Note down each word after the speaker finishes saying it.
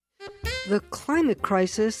The climate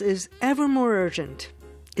crisis is ever more urgent.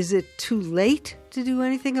 Is it too late to do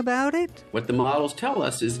anything about it? What the models tell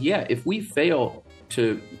us is, if we fail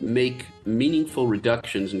to make meaningful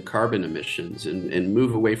reductions in carbon emissions and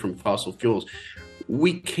move away from fossil fuels,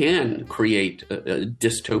 we can create a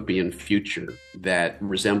dystopian future that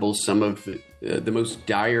resembles some of the most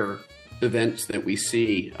dire events that we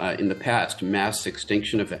see in the past, mass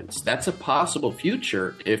extinction events. That's a possible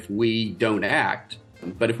future if we don't act.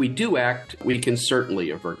 But if we do act, we can certainly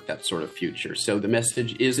avert that sort of future. So the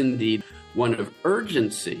message is indeed one of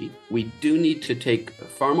urgency. We do need to take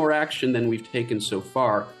far more action than we've taken so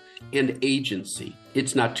far, and agency.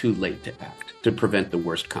 It's not too late to act to prevent the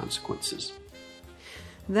worst consequences.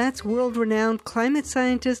 That's world-renowned climate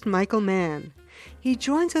scientist Michael Mann. He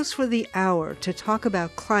joins us for the hour to talk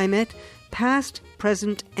about climate, past,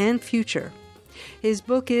 present, and future. His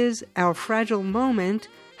book is Our Fragile Moment: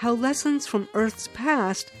 How Lessons from Earth's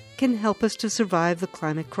Past Can Help Us to Survive the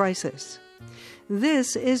Climate Crisis.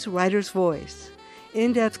 This is Writer's Voice,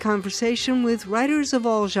 in-depth conversation with writers of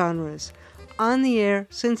all genres, on the air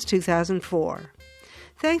since 2004.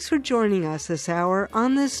 Thanks for joining us this hour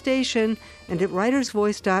on this station and at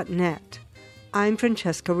writersvoice.net. I'm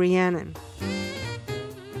Francesca Rhiannon.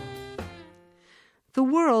 The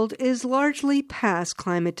world is largely past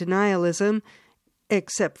climate denialism,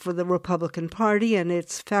 except for the Republican Party and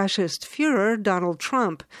its fascist Führer, Donald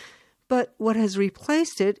Trump. But what has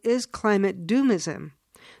replaced it is climate doomism,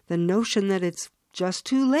 the notion that it's just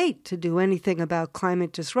too late to do anything about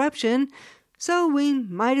climate disruption, so we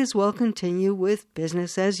might as well continue with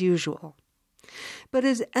business as usual. But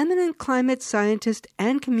as eminent climate scientist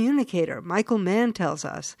and communicator Michael Mann tells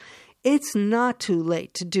us, it's not too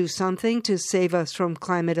late to do something to save us from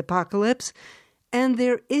climate apocalypse, and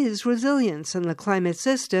there is resilience in the climate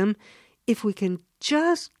system if we can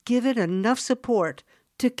just give it enough support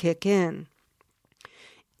to kick in.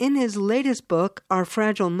 In his latest book, Our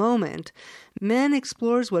Fragile Moment, Mann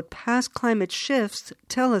explores what past climate shifts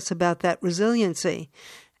tell us about that resiliency,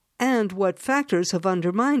 and what factors have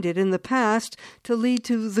undermined it in the past to lead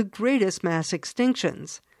to the greatest mass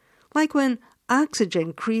extinctions, like when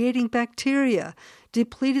oxygen-creating bacteria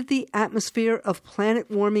depleted the atmosphere of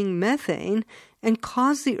planet-warming methane and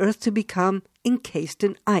caused the Earth to become encased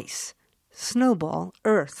in ice, snowball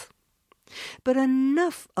Earth. But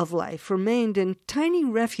enough of life remained in tiny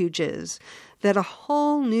refuges that a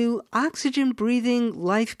whole new oxygen-breathing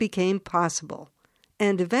life became possible,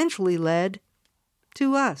 and eventually led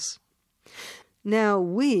to us. Now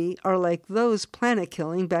we are like those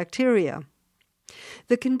planet-killing bacteria.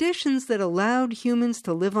 The conditions that allowed humans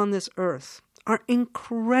to live on this Earth are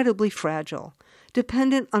incredibly fragile,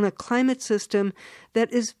 dependent on a climate system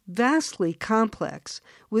that is vastly complex,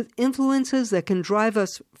 with influences that can drive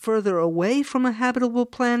us further away from a habitable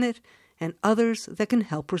planet and others that can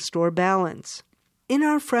help restore balance. In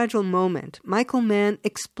Our Fragile Moment, Michael Mann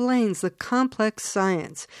explains the complex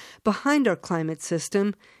science behind our climate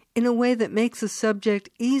system in a way that makes the subject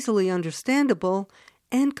easily understandable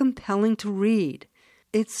and compelling to read.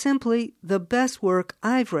 It's simply the best work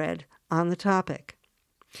I've read on the topic.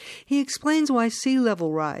 He explains why sea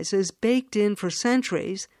level rise is baked in for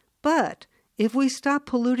centuries, but if we stop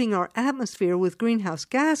polluting our atmosphere with greenhouse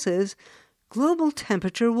gases, global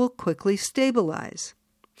temperature will quickly stabilize.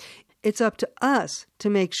 It's up to us to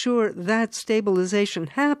make sure that stabilization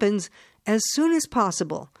happens as soon as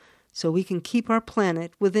possible so we can keep our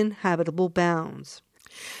planet within habitable bounds.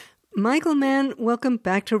 Michael Mann, welcome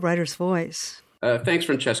back to Writer's Voice. Thanks,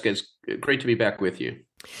 Francesca. It's great to be back with you.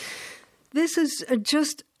 This is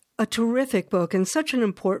just a terrific book and such an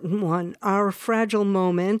important one. Our Fragile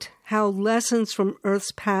Moment: How Lessons from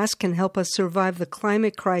Earth's Past Can Help Us Survive the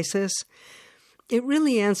Climate Crisis. It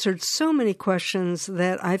really answered so many questions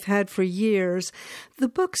that I've had for years. The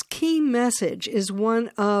book's key message is one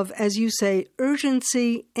of, as you say,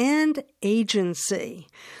 urgency and agency.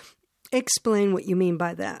 Explain what you mean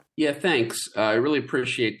by that. Yeah, thanks. I really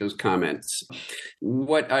appreciate those comments.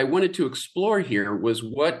 What I wanted to explore here was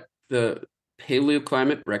what the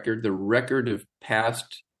paleoclimate record, the record of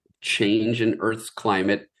past change in Earth's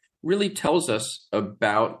climate, really tells us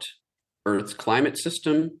about Earth's climate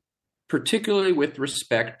system, particularly with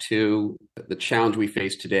respect to the challenge we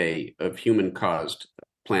face today of human-caused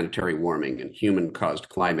planetary warming and human-caused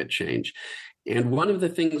climate change. And one of the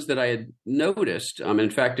things that I had noticed,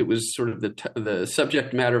 in fact, it was sort of the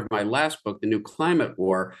subject matter of my last book, The New Climate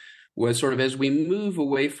War, was sort of as we move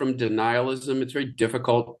away from denialism, it's very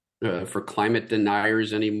difficult for climate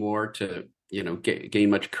deniers anymore to,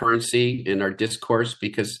 gain much currency in our discourse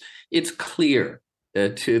because it's clear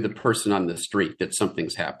to the person on the street that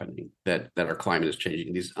something's happening, that our climate is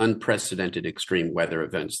changing. These unprecedented extreme weather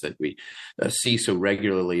events that we see so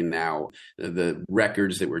regularly now, the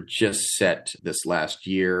records that were just set this last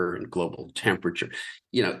year in global temperature,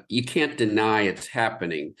 you can't deny it's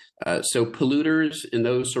happening. So polluters and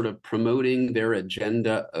those sort of promoting their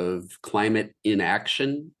agenda of climate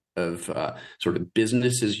inaction, of sort of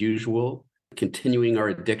business as usual, continuing our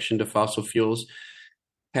addiction to fossil fuels,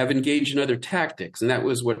 have engaged in other tactics. And that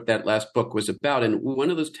was what that last book was about. And one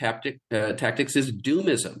of those tactics is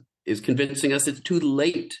doomism, is convincing us it's too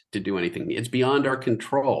late to do anything. It's beyond our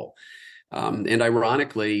control. And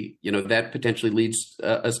ironically, that potentially leads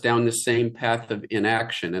us down the same path of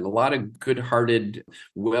inaction. And a lot of good-hearted,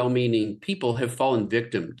 well-meaning people have fallen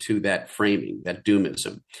victim to that framing, that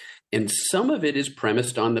doomism. And some of it is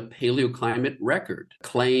premised on the paleoclimate record,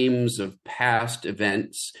 claims of past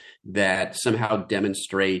events that somehow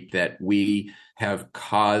demonstrate that we have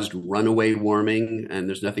caused runaway warming and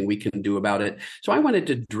there's nothing we can do about it. So I wanted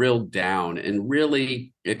to drill down and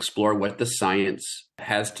really explore what the science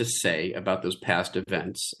has to say about those past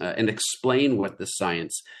events and explain what the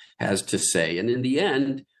science has to say. And in the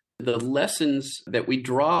end, the lessons that we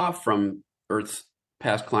draw from Earth's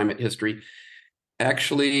past climate history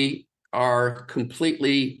actually are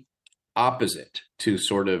completely opposite to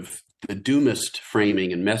sort of the doomist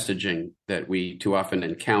framing and messaging that we too often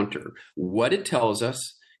encounter. What it tells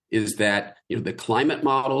us is that the climate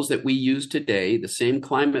models that we use today, the same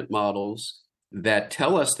climate models that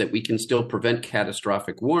tell us that we can still prevent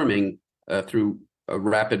catastrophic warming through a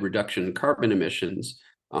rapid reduction in carbon emissions,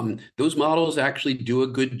 those models actually do a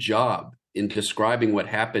good job in describing what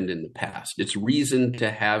happened in the past. It's reason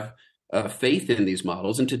to have faith in these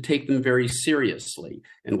models and to take them very seriously.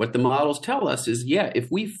 And what the models tell us is,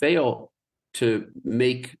 if we fail to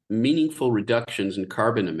make meaningful reductions in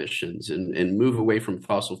carbon emissions and move away from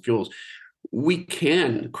fossil fuels, we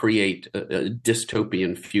can create a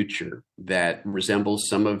dystopian future that resembles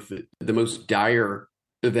some of the most dire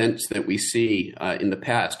events that we see in the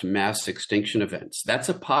past, mass extinction events. That's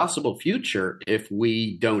a possible future if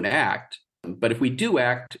we don't act. But if we do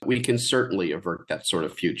act, we can certainly avert that sort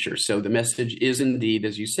of future. So the message is indeed,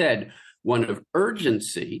 as you said, one of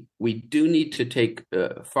urgency. We do need to take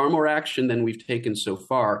far more action than we've taken so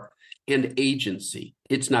far, and agency.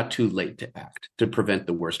 It's not too late to act to prevent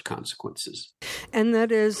the worst consequences. And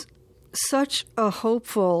that is such a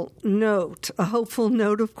hopeful note,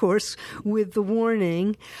 of course, with the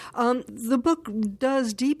warning. The book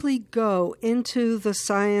does deeply go into the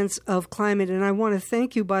science of climate, and I want to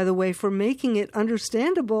thank you, by the way, for making it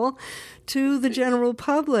understandable to the general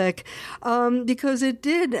public, because it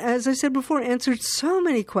did, as I said before, answered so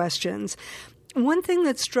many questions. One thing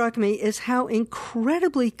that struck me is how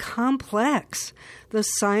incredibly complex the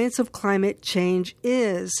science of climate change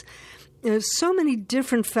is. There's so many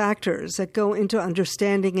different factors that go into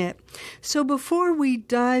understanding it. So before we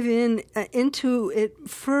dive into it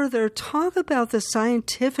further, talk about the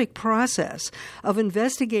scientific process of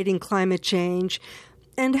investigating climate change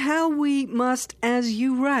and how we must, as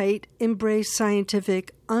you write, embrace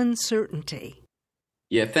scientific uncertainty.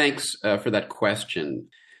 Yeah, thanks for that question.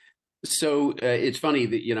 So it's funny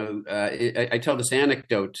that, I tell this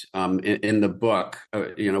anecdote in the book,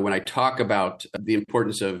 when I talk about the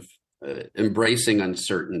importance of embracing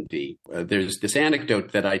uncertainty. There's this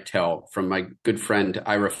anecdote that I tell from my good friend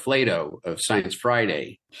Ira Flato of Science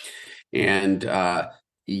Friday. And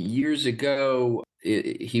years ago,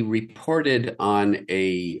 he reported on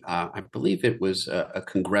I believe it was a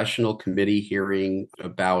congressional committee hearing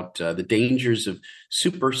about the dangers of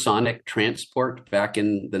supersonic transport back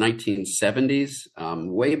in the 1970s,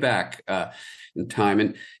 way back in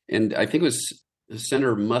time. And I think it was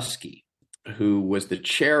Senator Muskie who was the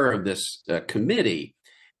chair of this committee.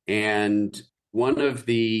 And one of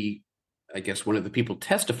the people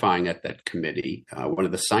testifying at that committee, one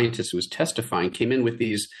of the scientists who was testifying, came in with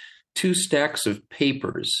these 2 stacks of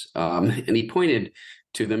papers. And he pointed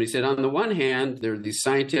to them. He said, on the one hand, there are these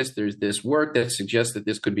scientists, there's this work that suggests that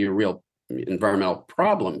this could be a real environmental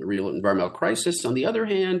problem, a real environmental crisis. On the other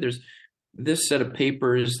hand, there's this set of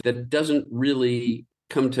papers that doesn't really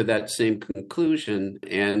come to that same conclusion.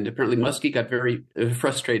 And apparently Muskie got very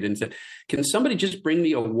frustrated and said, can somebody just bring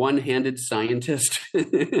me a one-handed scientist? And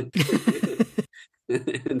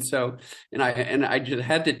I just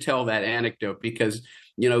had to tell that anecdote because,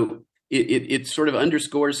 it sort of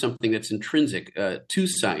underscores something that's intrinsic to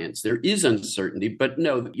science. There is uncertainty, but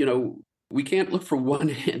no, We can't look for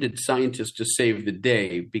one-handed scientists to save the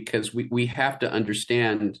day, because we have to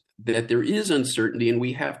understand that there is uncertainty, and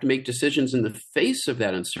we have to make decisions in the face of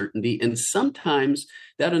that uncertainty. And sometimes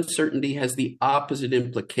that uncertainty has the opposite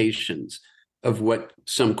implications of what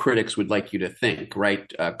some critics would like you to think,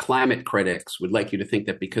 right? Climate critics would like you to think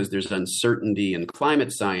that because there's uncertainty in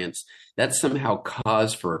climate science, that's somehow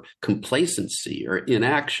cause for complacency or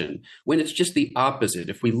inaction, when it's just the opposite.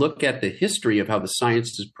 If we look at the history of how the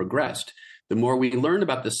science has progressed, the more we learn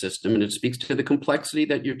about the system, and it speaks to the complexity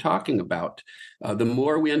that you're talking about, the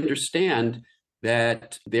more we understand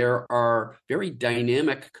that there are very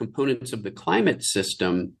dynamic components of the climate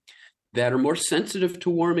system that are more sensitive to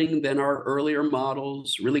warming than our earlier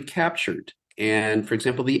models really captured. And for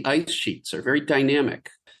example, the ice sheets are very dynamic.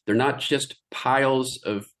 They're not just piles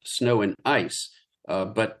of snow and ice,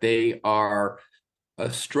 but they are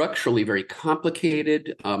structurally very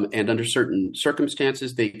complicated, and under certain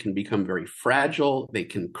circumstances, they can become very fragile. They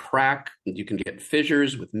can crack. You can get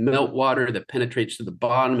fissures with meltwater that penetrates to the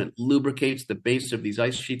bottom and lubricates the base of these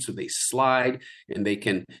ice sheets, so they slide and they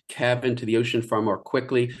can calve into the ocean far more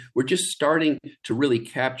quickly. We're just starting to really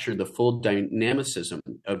capture the full dynamicism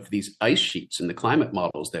of these ice sheets in the climate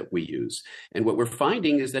models that we use. And what we're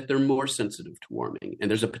finding is that they're more sensitive to warming, and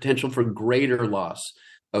there's a potential for greater loss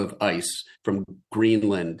of ice from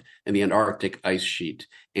Greenland and the Antarctic ice sheet,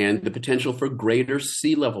 and the potential for greater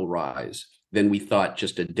sea level rise than we thought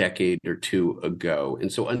just a decade or two ago. And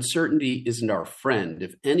so uncertainty isn't our friend.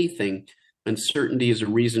 If anything, uncertainty is a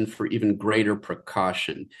reason for even greater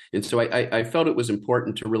precaution. And so I felt it was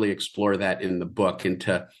important to really explore that in the book, and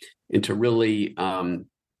to really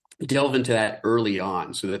delve into that early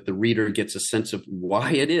on, so that the reader gets a sense of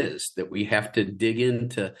why it is that we have to dig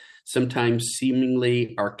into sometimes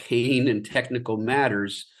seemingly arcane and technical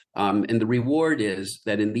matters. And the reward is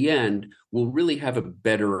that in the end, we'll really have a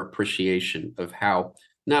better appreciation of how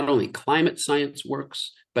not only climate science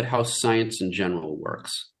works, but how science in general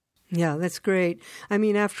works. Yeah, that's great. I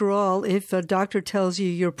mean, after all, if a doctor tells you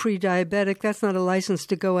you're pre-diabetic, that's not a license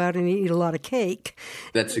to go out and eat a lot of cake.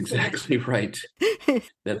 That's exactly right.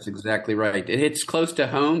 That's exactly right. It hits close to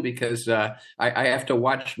home because I have to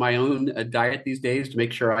watch my own diet these days to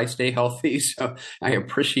make sure I stay healthy. So I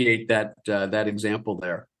appreciate that example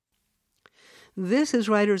there. This is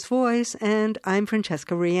Writer's Voice, and I'm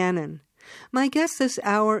Francesca Rhiannon. My guest this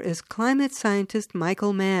hour is climate scientist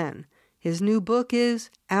Michael Mann. His new book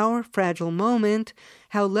is Our Fragile Moment: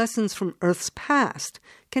 How Lessons from Earth's Past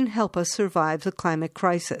Can Help Us Survive the Climate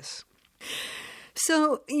Crisis.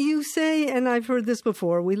 So you say, and I've heard this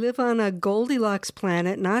before, we live on a Goldilocks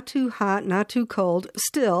planet, not too hot, not too cold,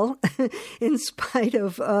 still, in spite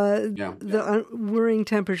of the worrying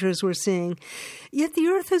temperatures we're seeing. Yet the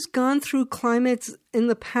Earth has gone through climates in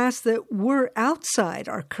the past that were outside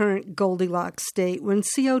our current Goldilocks state, when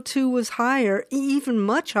CO2 was higher, even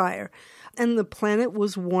much higher, and the planet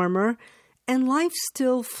was warmer, and life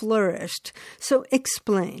still flourished. So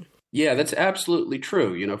explain. Yeah, that's absolutely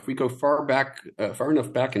true. If we go far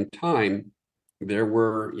enough back in time, there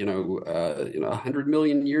were, 100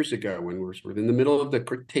 million years ago, when we're sort of in the middle of the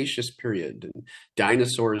Cretaceous period, and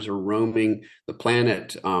dinosaurs are roaming the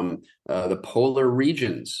planet. The polar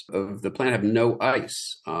regions of the planet have no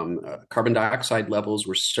ice. Carbon dioxide levels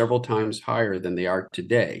were several times higher than they are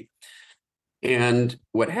today. And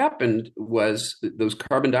what happened was that those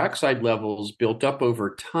carbon dioxide levels built up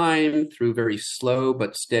over time through very slow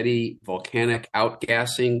but steady volcanic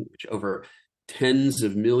outgassing, which over tens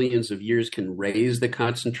of millions of years can raise the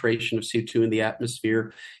concentration of CO2 in the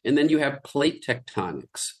atmosphere. And then you have plate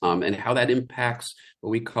tectonics, and how that impacts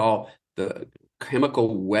what we call the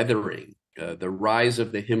chemical weathering, the rise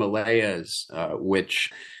of the Himalayas,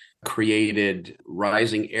 which created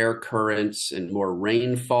rising air currents and more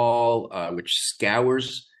rainfall, which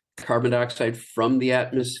scours carbon dioxide from the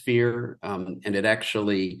atmosphere, and it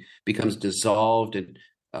actually becomes dissolved in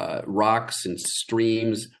rocks and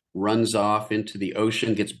streams, runs off into the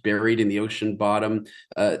ocean, gets buried in the ocean bottom.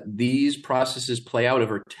 These processes play out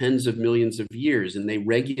over tens of millions of years, and they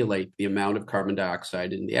regulate the amount of carbon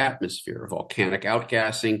dioxide in the atmosphere. Volcanic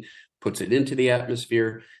outgassing puts it into the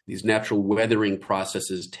atmosphere. These natural weathering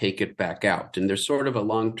processes take it back out. And there's sort of a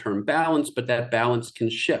long-term balance, but that balance can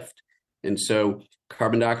shift. And so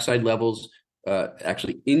carbon dioxide levels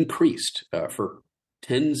actually increased for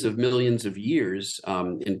tens of millions of years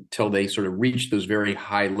until they sort of reached those very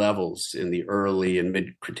high levels in the early and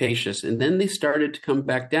mid-Cretaceous. And then they started to come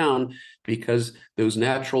back down because those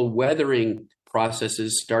natural weathering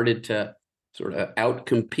processes started to sort of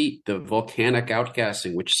outcompete the volcanic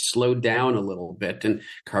outgassing, which slowed down a little bit, and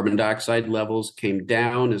carbon dioxide levels came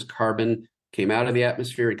down as carbon came out of the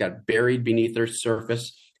atmosphere, it got buried beneath Earth's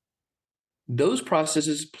surface. Those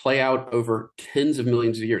processes play out over tens of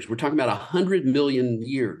millions of years. We're talking about 100 million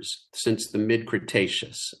years since the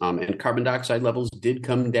mid-Cretaceous. And carbon dioxide levels did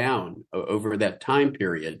come down over that time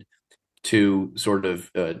period to sort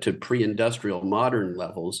of to pre-industrial modern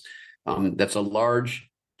levels. That's a large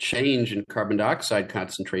change in carbon dioxide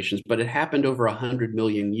concentrations, but it happened over 100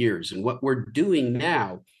 million years. And what we're doing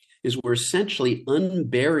now is we're essentially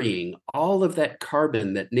unburying all of that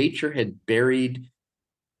carbon that nature had buried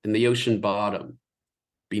in the ocean bottom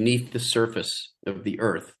beneath the surface of the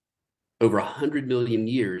Earth over 100 million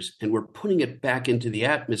years, and we're putting it back into the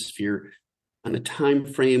atmosphere on a time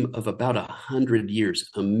frame of about 100 years,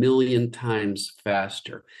 1,000,000 times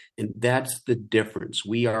faster. And that's the difference.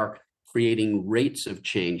 We are creating rates of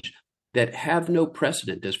change that have no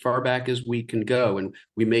precedent as far back as we can go. And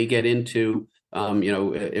we may get into,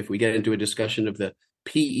 if we get into a discussion of the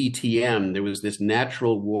PETM, there was this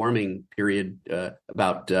natural warming period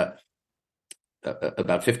about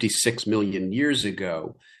 56 million years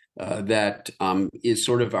ago that is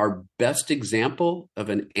sort of our best example of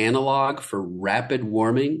an analog for rapid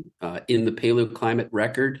warming in the paleoclimate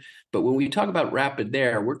record. But when we talk about rapid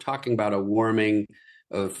there, we're talking about a warming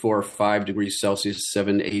of 4 or 5 degrees Celsius,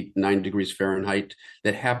 7, 8, 9 degrees Fahrenheit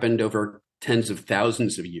that happened over tens of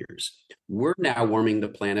thousands of years. We're now warming the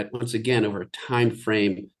planet once again over a time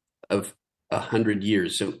frame of 100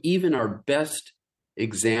 years. So even our best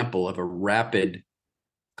example of a rapid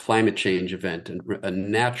climate change event, and a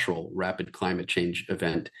natural rapid climate change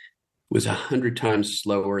event, was 100 times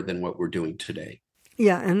slower than what we're doing today.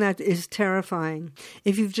 Yeah, and that is terrifying.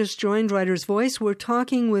 If you've just joined Writer's Voice, we're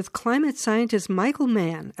talking with climate scientist Michael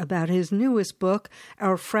Mann about his newest book,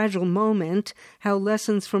 Our Fragile Moment: How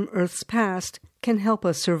Lessons from Earth's Past Can Help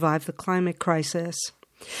Us Survive the Climate Crisis.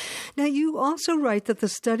 Now, you also write that the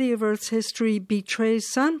study of Earth's history betrays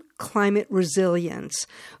some climate resilience.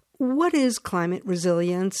 What is climate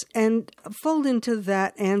resilience? And fold into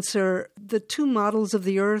that answer the two models of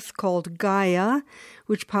the Earth called Gaia,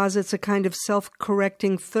 which posits a kind of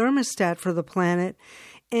self-correcting thermostat for the planet,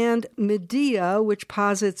 and Medea, which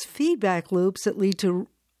posits feedback loops that lead to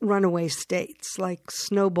runaway states like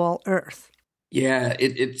snowball Earth. Yeah,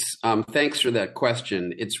 it's thanks for that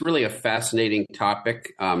question. It's really a fascinating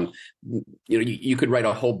topic. You could write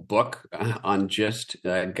a whole book on just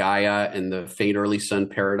Gaia and the faint early sun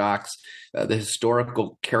paradox. The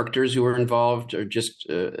historical characters who are involved are just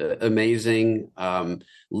amazing.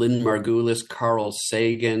 Lynn Margulis, Carl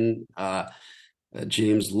Sagan,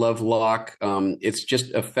 James Lovelock. It's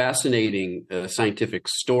just a fascinating scientific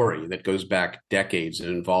story that goes back decades and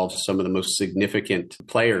involves some of the most significant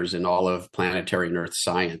players in all of planetary and Earth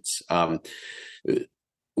science.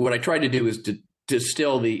 What I try to do is to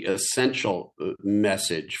distill the essential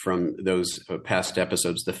message from those past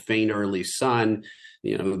episodes. The faint early sun,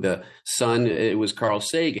 the sun, it was Carl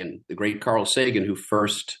Sagan, the great Carl Sagan, who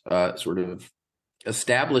first sort of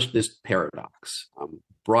established this paradox,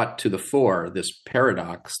 brought to the fore this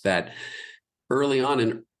paradox that early on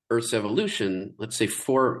in Earth's evolution, let's say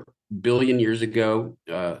 4 billion years ago,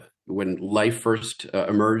 when life first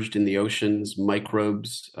emerged in the oceans,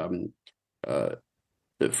 microbes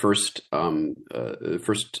first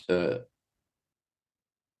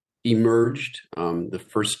emerged,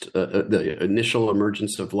 the initial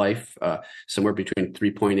emergence of life somewhere between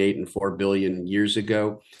 3.8 and 4 billion years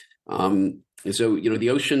ago. And so, the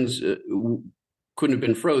oceans couldn't have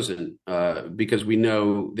been frozen because we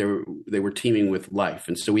know they were teeming with life.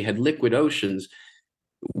 And so we had liquid oceans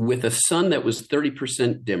with a sun that was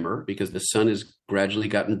 30% dimmer because the sun has gradually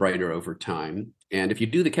gotten brighter over time. And if you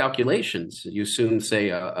do the calculations, you assume, say,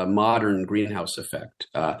 a modern greenhouse effect,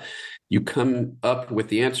 you come up with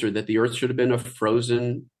the answer that the Earth should have been a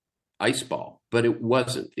frozen ice ball, but it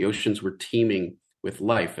wasn't. The oceans were teeming with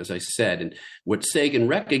life, as I said. And what Sagan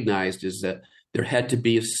recognized is that there had to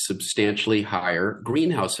be a substantially higher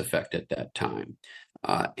greenhouse effect at that time.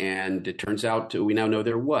 And it turns out we now know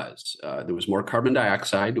there was. There was more carbon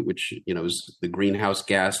dioxide, which, is the greenhouse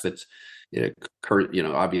gas that's,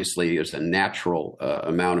 obviously there's a natural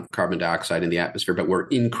amount of carbon dioxide in the atmosphere, but we're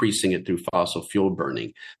increasing it through fossil fuel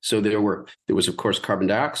burning. So there was, of course, carbon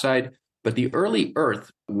dioxide. But the early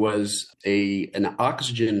Earth was an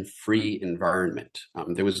oxygen-free environment.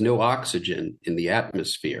 There was no oxygen in the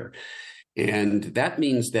atmosphere. And that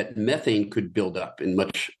means that methane could build up in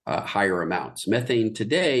much higher amounts. Methane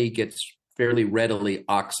today gets fairly readily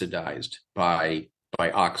oxidized by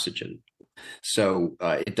oxygen. So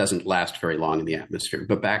it doesn't last very long in the atmosphere.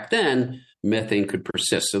 But back then, methane could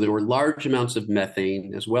persist. So there were large amounts of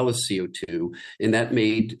methane as well as CO2, and that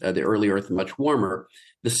made the early Earth much warmer.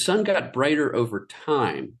 The sun got brighter over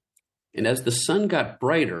time. And as the sun got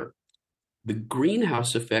brighter, the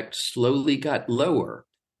greenhouse effect slowly got lower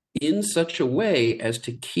in such a way as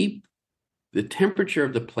to keep the temperature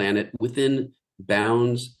of the planet within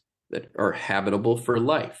bounds that are habitable for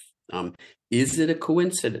life. Is it a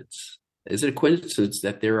coincidence? Is it a coincidence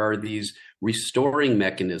that there are these restoring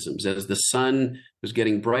mechanisms? As the sun was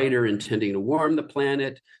getting brighter and tending to warm the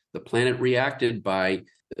planet reacted by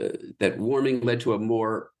that warming led to a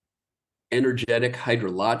more energetic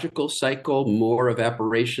hydrological cycle, more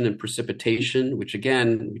evaporation and precipitation, which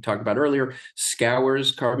again, we talked about earlier,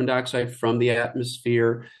 scours carbon dioxide from the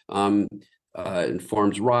atmosphere, and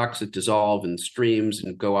forms rocks that dissolve in streams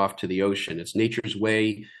and go off to the ocean. It's nature's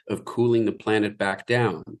way of cooling the planet back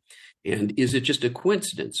down. And is it just a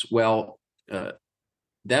coincidence? Well,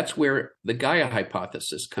 that's where the Gaia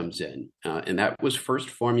hypothesis comes in. And that was first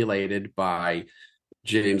formulated by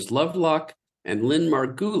James Lovelock and Lynn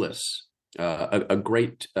Margulis, a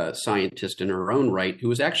great scientist in her own right, who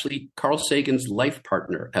was actually Carl Sagan's life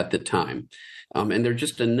partner at the time. And there are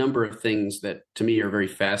just a number of things that, to me, are very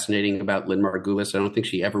fascinating about Lynn Margulis. I don't think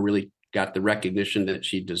she ever really got the recognition that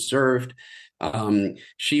she deserved.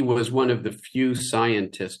 She was one of the few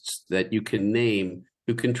scientists that you can name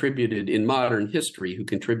who contributed in modern history, who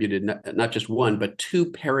contributed not just one, but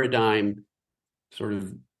two paradigm sort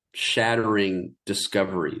of shattering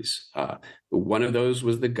discoveries. One of those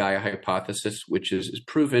was the Gaia hypothesis, which is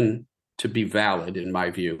proven to be valid in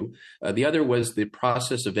my view. The other was the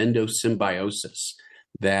process of endosymbiosis,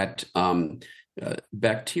 that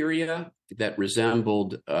bacteria that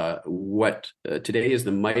resembled what today is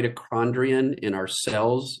the mitochondrion in our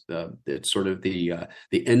cells. It's sort of the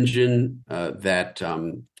engine that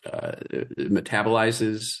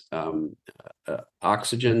metabolizes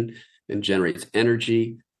oxygen and generates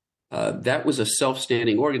energy. That was a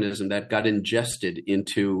self-standing organism that got ingested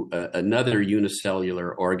into another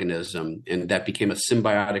unicellular organism, and that became a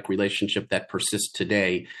symbiotic relationship that persists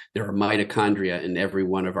today. There are mitochondria in every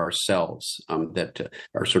one of our cells that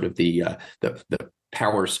are sort of the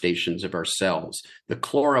power stations of our cells. The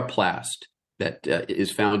chloroplast that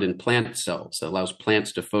is found in plant cells that allows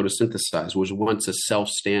plants to photosynthesize was once a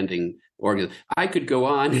self-standing organism. I could go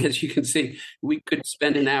on, as you can see, we could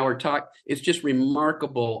spend an hour talk. It's just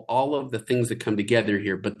remarkable, all of the things that come together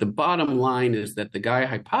here. But the bottom line is that the Gaia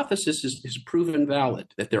hypothesis is proven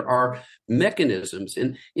valid, that there are mechanisms,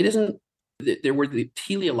 and it isn't, there were the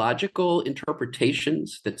teleological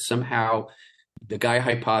interpretations that somehow the Gaia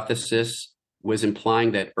hypothesis was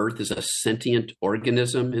implying that Earth is a sentient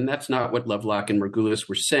organism. And that's not what Lovelock and Margulis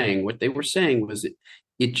were saying. What they were saying was that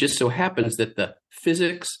it just so happens that the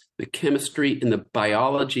physics, the chemistry, and the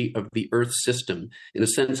biology of the Earth system, in a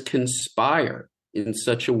sense, conspire in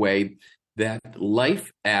such a way that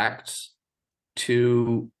life acts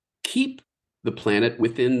to keep the planet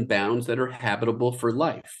within bounds that are habitable for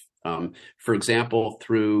life. For example,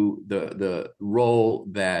 through the role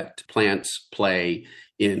that plants play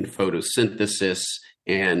in photosynthesis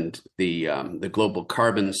and the global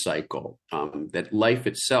carbon cycle, that life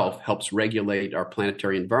itself helps regulate our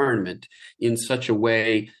planetary environment in such a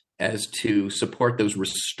way as to support those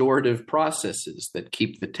restorative processes that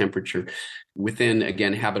keep the temperature within,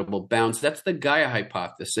 again, habitable bounds. That's the Gaia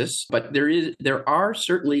hypothesis, but there are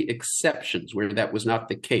certainly exceptions where that was not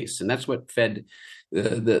the case, and that's what fed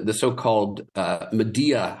the so-called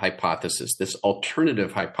Medea hypothesis, this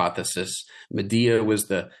alternative hypothesis. Medea was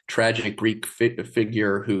the tragic Greek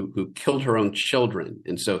figure who killed her own children.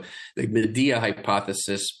 And so the Medea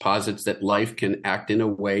hypothesis posits that life can act in a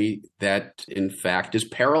way that, in fact, is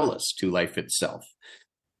perilous to life itself.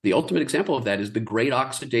 The ultimate example of that is the Great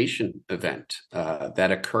Oxidation event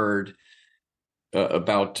that occurred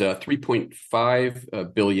about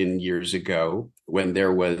 3.5 billion years ago, when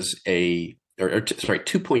there was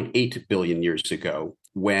 2.8 billion years ago,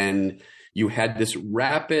 when you had this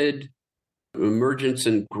rapid emergence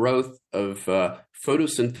and growth of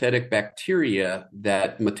photosynthetic bacteria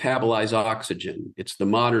that metabolize oxygen. It's the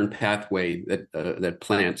modern pathway that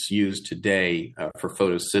plants use today for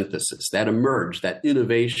photosynthesis. That emerged, that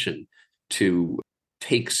innovation to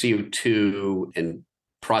take CO2 and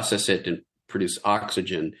process it and produce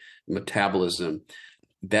oxygen, metabolism,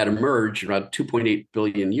 that emerged around 2.8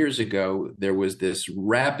 billion years ago. There was this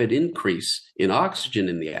rapid increase in oxygen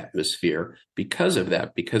in the atmosphere because of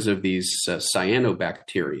that, because of these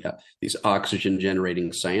cyanobacteria, these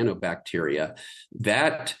oxygen-generating cyanobacteria.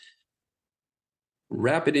 That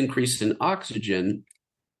rapid increase in oxygen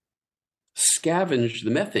scavenge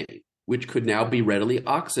the methane, which could now be readily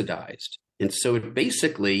oxidized. And so it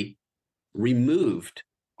basically removed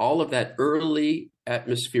all of that early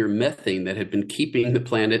atmosphere methane that had been keeping the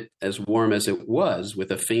planet as warm as it was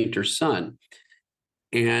with a fainter sun.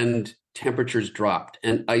 And temperatures dropped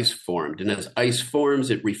and ice formed. And as ice forms,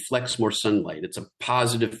 it reflects more sunlight. It's a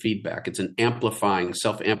positive feedback. It's an amplifying,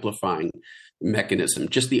 self-amplifying mechanism,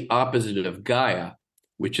 just the opposite of Gaia,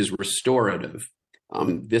 which is restorative.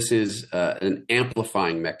 This is an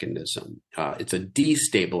amplifying mechanism. It's a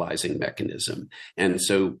destabilizing mechanism. And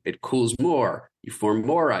so it cools more, you form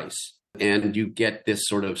more ice, and you get this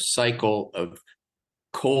sort of cycle of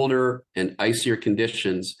colder and icier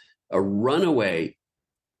conditions, a runaway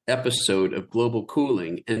episode of global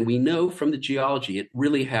cooling. And we know from the geology, it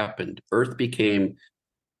really happened. Earth became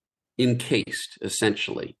encased,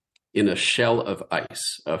 essentially, in a shell of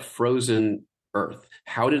ice, a frozen Earth.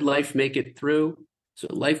 How did life make it through? So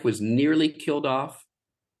life was nearly killed off.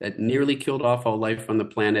 That nearly killed off all life on the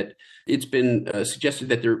planet. It's been suggested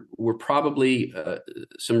that there were probably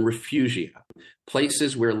some refugia,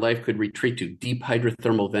 places where life could retreat to, deep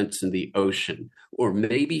hydrothermal vents in the ocean, or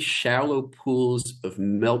maybe shallow pools of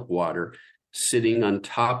meltwater sitting on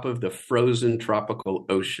top of the frozen tropical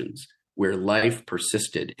oceans, where life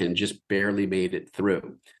persisted and just barely made it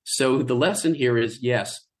through. So the lesson here is,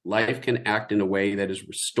 yes, life can act in a way that is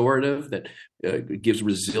restorative, that gives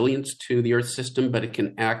resilience to the Earth system, but it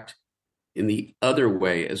can act in the other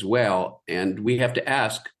way as well. And we have to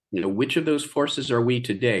ask, which of those forces are we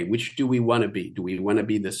today? Which do we want to be? Do we want to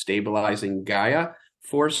be the stabilizing Gaia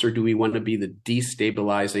force, or do we want to be the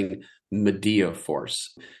destabilizing Medea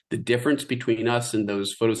force? The difference between us and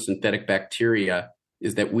those photosynthetic bacteria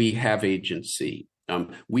is that we have agency.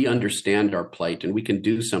 We understand our plight, and we can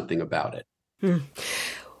do something about it.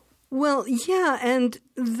 Well, yeah, and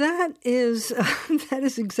that is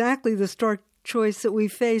exactly the stark choice that we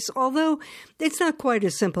face, although it's not quite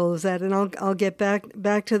as simple as that, and I'll get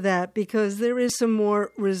back to that, because there is some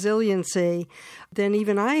more resiliency than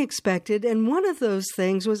even I expected. And one of those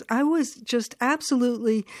things was I was just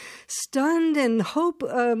absolutely stunned, and hope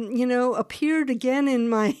appeared again in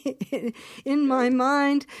my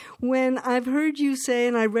mind when I've heard you say,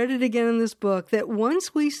 and I read it again in this book, that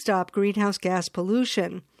once we stop greenhouse gas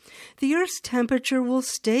pollution, the Earth's temperature will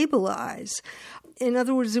stabilize. In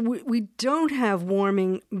other words, we don't have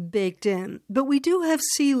warming baked in, but we do have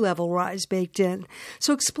sea level rise baked in.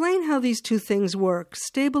 So explain how these two things work: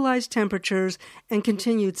 stabilized temperatures and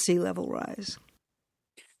continued sea level rise.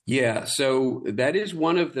 Yeah, so that is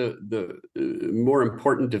one of the more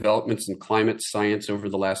important developments in climate science over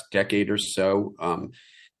the last decade or so,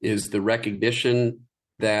 is the recognition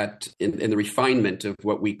that in the refinement of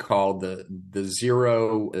what we call the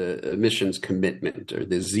zero emissions commitment, or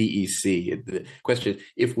the ZEC. The question is,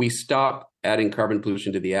 if we stop adding carbon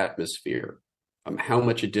pollution to the atmosphere, how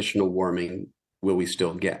much additional warming will we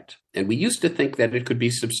still get? And we used to think that it could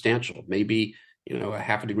be substantial, maybe a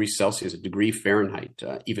half a degree Celsius, a degree Fahrenheit,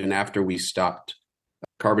 even after we stopped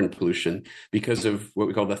carbon pollution, because of what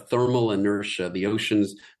we call the thermal inertia. The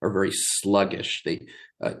oceans are very sluggish. They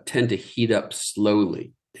tend to heat up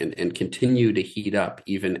slowly and continue to heat up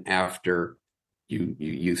even after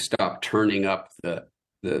you stop turning up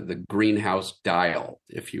the greenhouse dial,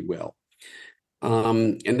 if you will.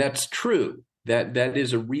 And that's true. That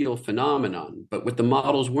is a real phenomenon. But what the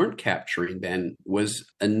models weren't capturing then was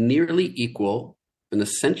a nearly equal, an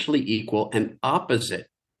essentially equal and opposite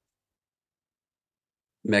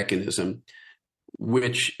mechanism,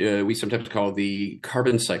 which we sometimes call the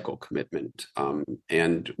carbon cycle commitment.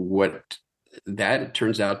 And what that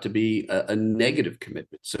turns out to be a negative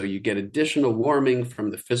commitment. So you get additional warming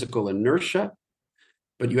from the physical inertia,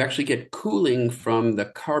 but you actually get cooling from the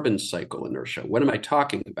carbon cycle inertia. What am I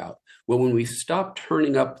talking about? Well, when we stop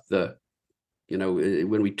turning up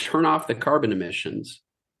when we turn off the carbon emissions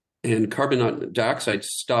and carbon dioxide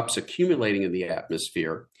stops accumulating in the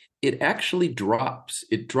atmosphere, it actually drops.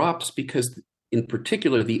 It drops because, in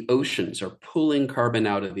particular, the oceans are pulling carbon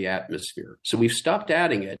out of the atmosphere. So we've stopped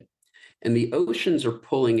adding it, and the oceans are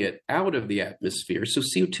pulling it out of the atmosphere. So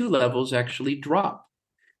CO2 levels actually drop,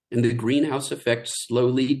 and the greenhouse effect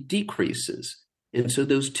slowly decreases. And so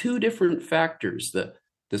those two different factors, the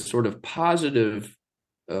sort of positive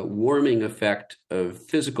warming effect of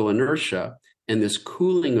physical inertia and this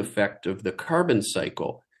cooling effect of the carbon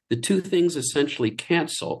cycle, the two things essentially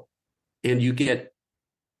cancel, and you get,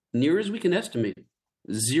 near as we can estimate,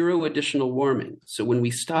 zero additional warming. So when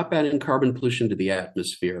we stop adding carbon pollution to the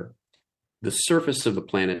atmosphere, the surface of the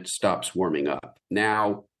planet stops warming up.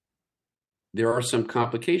 Now, there are some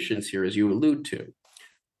complications here, as you allude to.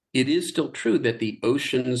 it is still true that the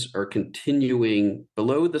oceans are continuing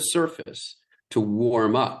below the surface to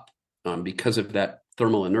warm up because of that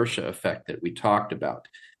thermal inertia effect that we talked about.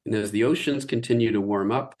 And as the oceans continue to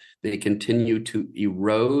warm up, they continue to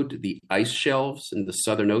erode the ice shelves in the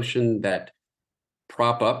Southern Ocean that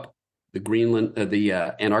prop up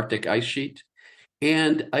the Antarctic ice sheet.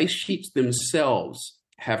 And ice sheets themselves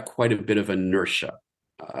have quite a bit of inertia.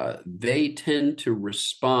 They tend to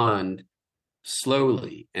respond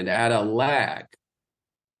slowly and at a lag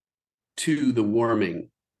to the warming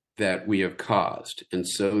that we have caused. And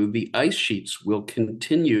so the ice sheets will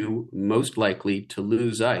continue, most likely, to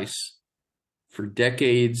lose ice for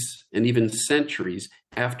decades and even centuries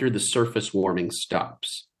after the surface warming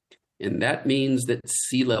stops. And that means that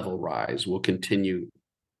sea level rise will continue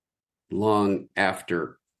long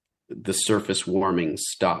after the surface warming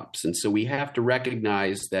stops. And so we have to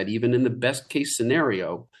recognize that even in the best case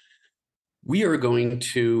scenario, we are going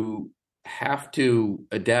to have to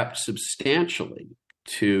adapt substantially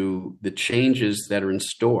to the changes that are in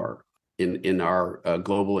store in our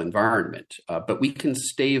global environment. But we can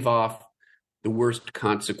stave off the worst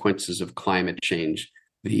consequences of climate change,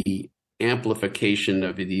 the amplification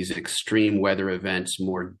of these extreme weather events,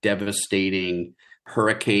 more devastating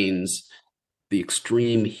hurricanes, the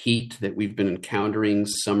extreme heat that we've been encountering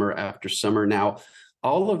summer after summer now.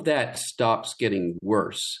 All of that stops getting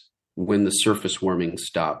worse when the surface warming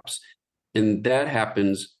stops. And that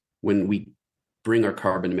happens when we bring our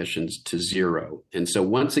carbon emissions to zero. And so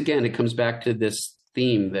once again, it comes back to this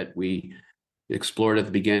theme that we explored at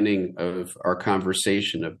the beginning of our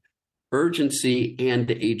conversation of urgency and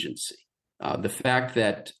agency. The fact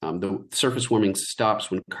that the surface warming stops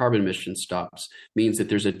when carbon emission stops means that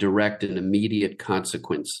there's a direct and immediate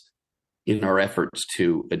consequence in our efforts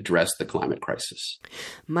to address the climate crisis.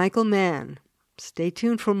 Michael Mann. Stay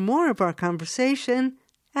tuned for more of our conversation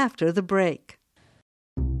after the break.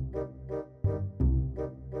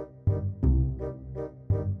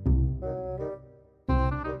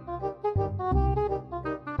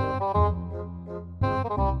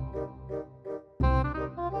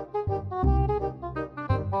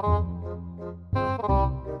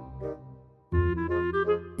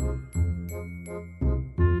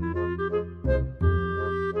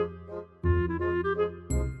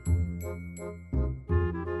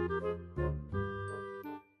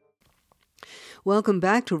 Welcome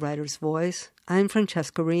back to Writer's Voice. I'm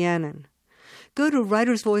Francesca Rhiannon. Go to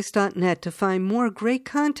writersvoice.net to find more great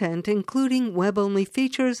content, including web-only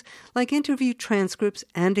features like interview transcripts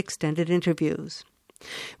and extended interviews.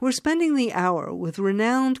 We're spending the hour with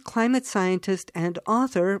renowned climate scientist and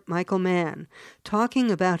author Michael Mann,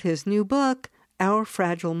 talking about his new book, Our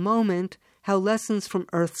Fragile Moment, How Lessons from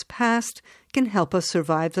Earth's Past Can Help Us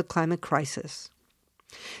Survive the Climate Crisis.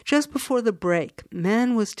 Just before the break,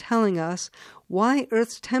 Mann was telling us why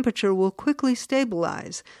Earth's temperature will quickly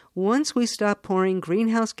stabilize once we stop pouring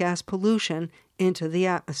greenhouse gas pollution into the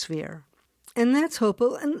atmosphere. And that's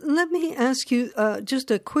hopeful. And let me ask you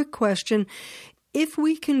just a quick question. If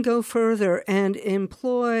we can go further and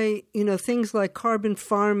employ, things like carbon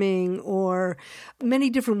farming or many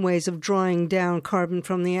different ways of drawing down carbon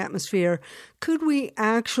from the atmosphere, could we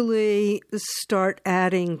actually start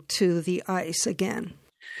adding to the ice again?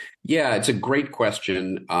 Yeah, it's a great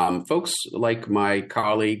question. Folks like my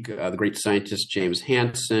colleague, the great scientist James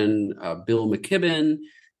Hansen, Bill McKibben,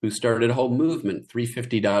 who started a whole movement,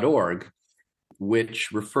 350.org, which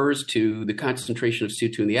refers to the concentration of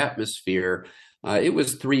CO2 in the atmosphere. It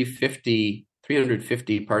was 350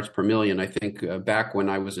 parts per million, I think, back when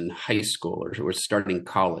I was in high school or was starting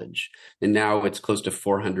college. And now it's close to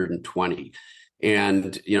 420.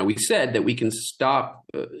 And, we said that we can stop,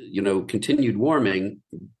 continued warming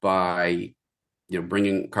by,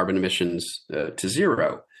 bringing carbon emissions to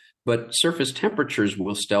zero. But surface temperatures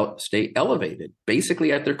will stay elevated,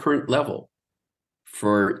 basically at their current level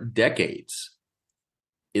for decades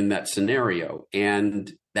in that scenario.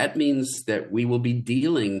 And that means that we will be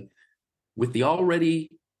dealing with the already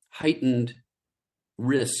heightened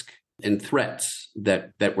risk and threats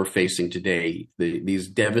that we're facing today, these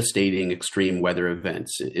devastating extreme weather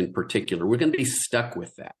events in particular. We're going to be stuck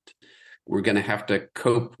with that. We're going to have to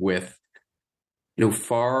cope with,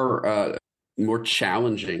 far more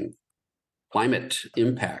challenging climate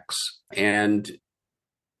impacts. And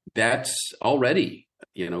that's already,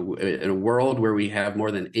 in a world where we have more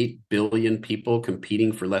than 8 billion people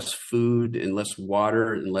competing for less food and less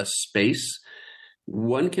water and less space,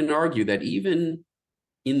 one can argue that even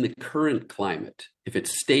in the current climate, if it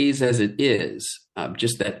stays as it is,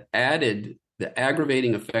 just the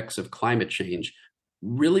aggravating effects of climate change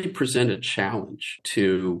really present a challenge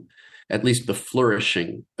to at least the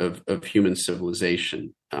flourishing of human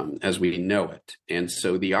civilization as we know it. And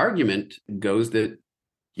so the argument goes that,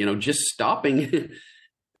 just stopping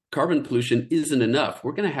carbon pollution isn't enough.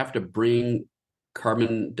 We're going to have to bring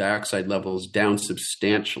carbon dioxide levels down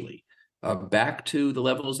substantially, back to the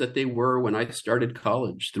levels that they were when I started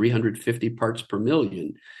college, 350 parts per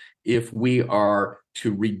million, if we are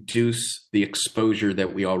to reduce the exposure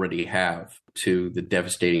that we already have to the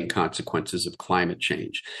devastating consequences of climate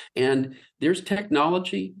change. And there's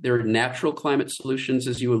technology, there are natural climate solutions,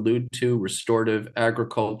 as you allude to, restorative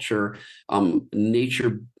agriculture,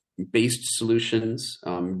 nature-based solutions,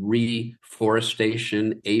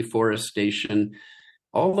 reforestation, afforestation.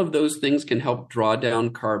 All of those things can help draw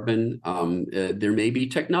down carbon. There may be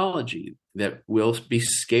technology that will be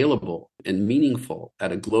scalable and meaningful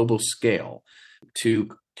at a global scale to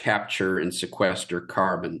capture and sequester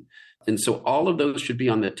carbon. And so all of those should be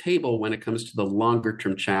on the table when it comes to the longer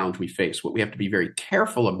term challenge we face. What we have to be very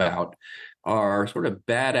careful about are sort of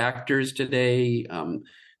bad actors today,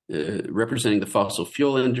 representing the fossil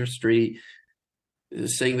fuel industry,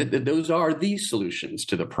 saying that those are the solutions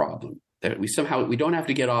to the problem. That we don't have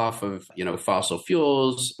to get off of, fossil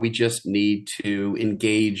fuels. We just need to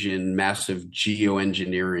engage in massive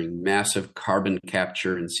geoengineering, massive carbon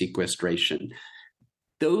capture and sequestration.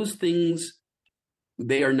 Those things,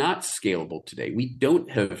 they are not scalable today. We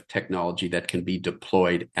don't have technology that can be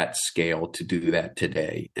deployed at scale to do that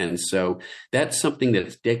today. And so that's something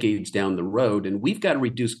that's decades down the road. And we've got to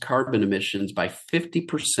reduce carbon emissions by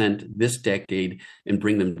 50% this decade and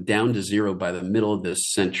bring them down to zero by the middle of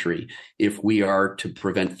this century if we are to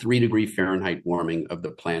prevent 3-degree Fahrenheit warming of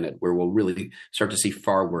the planet, where we'll really start to see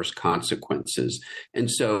far worse consequences. And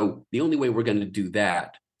so the only way we're going to do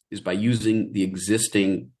that is by using the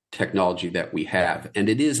existing technology that we have, and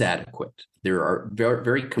it is adequate. There are very,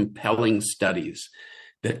 very compelling studies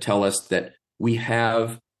that tell us that we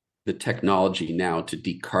have the technology now to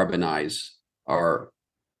decarbonize our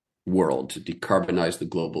world, to decarbonize the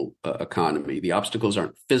global economy. The obstacles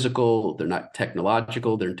aren't physical, they're not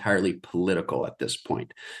technological, they're entirely political at this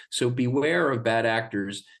point. So beware of bad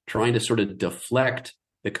actors trying to sort of deflect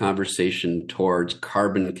the conversation towards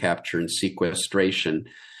carbon capture and sequestration,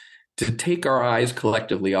 to take our eyes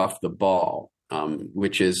collectively off the ball,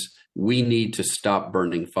 which is we need to stop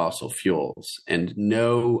burning fossil fuels, and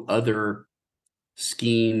no other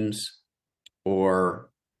schemes or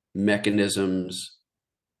mechanisms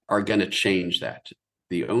are going to change that.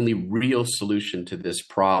 The only real solution to this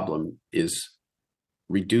problem is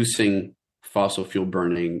reducing fossil fuel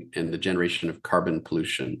burning and the generation of carbon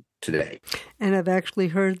pollution today. And I've actually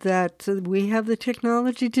heard that we have the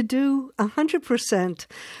technology to do 100%,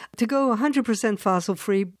 to go 100% fossil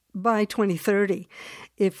free by 2030,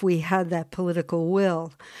 if we had that political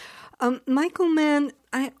will. Michael Mann,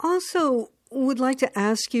 I also would like to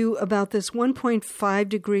ask you about this 1.5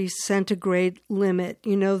 degrees centigrade limit.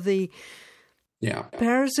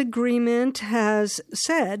 Paris Agreement has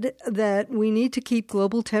said that we need to keep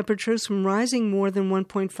global temperatures from rising more than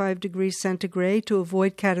 1.5 degrees centigrade to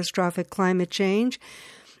avoid catastrophic climate change.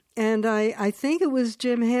 And I think it was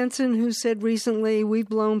Jim Hansen who said recently, we've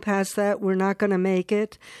blown past that, we're not going to make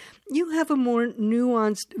it. You have a more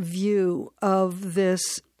nuanced view of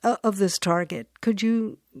this target. Could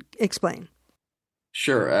you explain?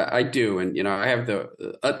 Sure, I do. And, I have the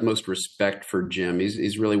utmost respect for Jim.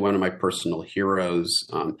 He's really one of my personal heroes.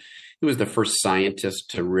 He was the first scientist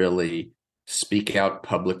to really speak out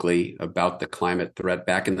publicly about the climate threat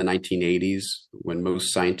back in the 1980s, when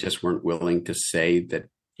most scientists weren't willing to say that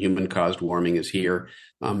human-caused warming is here.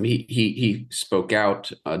 He spoke out,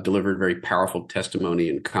 delivered very powerful testimony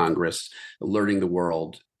in Congress, alerting the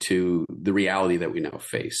world to the reality that we now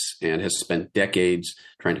face, and has spent decades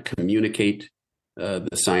trying to communicate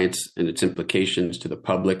the science and its implications to the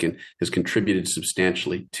public, and has contributed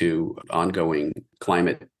substantially to ongoing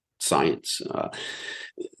climate science.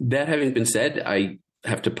 That having been said, I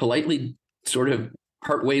have to politely sort of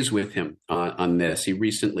part ways with him on this. He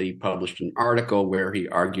recently published an article where he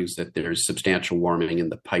argues that there's substantial warming in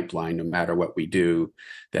the pipeline no matter what we do,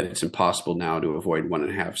 that it's impossible now to avoid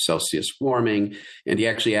 1.5 Celsius warming. And he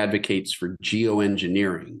actually advocates for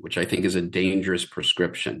geoengineering, which I think is a dangerous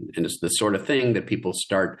prescription. And it's the sort of thing that people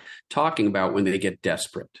start talking about when they get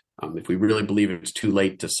desperate. If we really believe it's too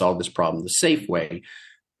late to solve this problem the safe way,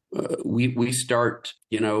 we start,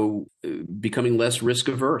 becoming less risk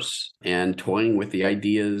averse and toying with the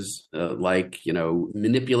ideas like,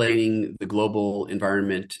 manipulating the global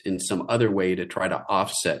environment in some other way to try to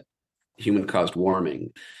offset human-caused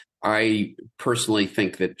warming. I personally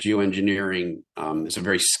think that geoengineering is a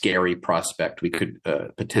very scary prospect. We could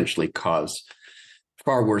potentially cause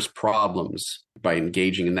far worse problems by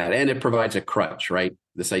engaging in that. And it provides a crutch, right?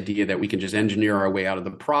 This idea that we can just engineer our way out of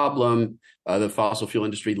the problem. The fossil fuel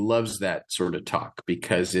industry loves that sort of talk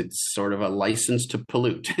because it's sort of a license to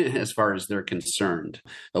pollute as far as they're concerned,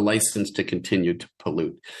 a license to continue to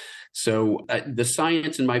pollute. So the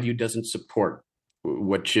science, in my view, doesn't support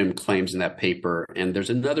what Jim claims in that paper. And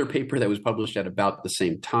there's another paper that was published at about the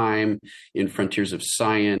same time in Frontiers of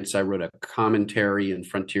Science. I wrote a commentary in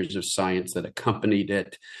Frontiers of Science that accompanied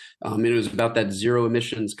it. And it was about that zero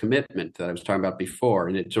emissions commitment that I was talking about before.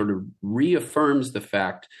 And it sort of reaffirms the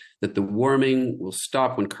fact that the warming will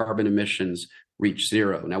stop when carbon emissions reach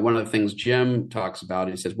zero. Now, one of the things Jim talks about,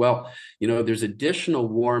 he says, well, there's additional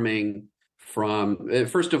warming from,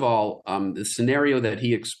 first of all, the scenario that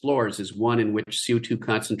he explores is one in which CO2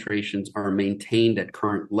 concentrations are maintained at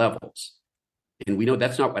current levels. And we know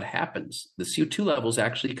that's not what happens. The CO2 levels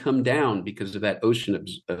actually come down because of that ocean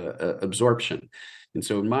absorption. And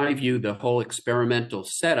so in my view, the whole experimental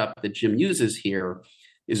setup that Jim uses here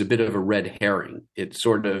is a bit of a red herring. It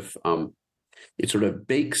sort of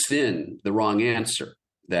bakes in the wrong answer,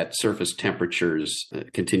 that surface temperatures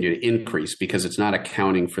continue to increase because it's not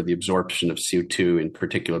accounting for the absorption of CO2, in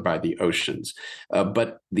particular by the oceans.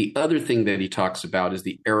 But the other thing that he talks about is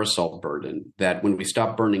the aerosol burden, that when we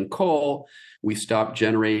stop burning coal, we stop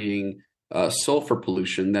generating sulfur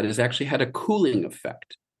pollution that has actually had a cooling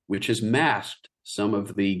effect, which has masked some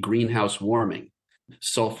of the greenhouse warming.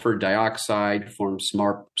 Sulfur dioxide forms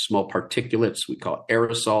small particulates we call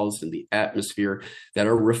aerosols in the atmosphere that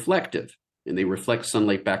are reflective, and they reflect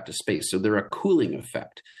sunlight back to space. So they're a cooling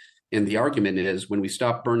effect. And the argument is when we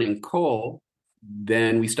stop burning coal,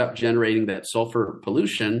 then we stop generating that sulfur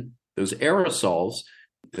pollution, those aerosols,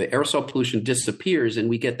 the aerosol pollution disappears and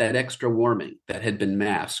we get that extra warming that had been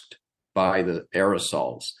masked by the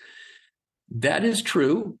aerosols. That is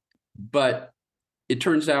true, but it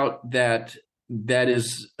turns out that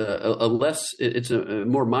is it's a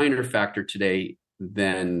more minor factor today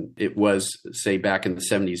than it was, say, back in the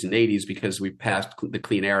 70s and 80s, because we passed the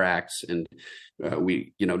Clean Air Acts, and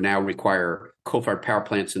we now require coal-fired power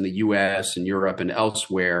plants in the U.S. and Europe and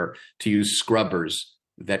elsewhere to use scrubbers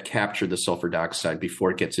that capture the sulfur dioxide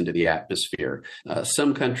before it gets into the atmosphere.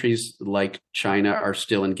 Some countries like China are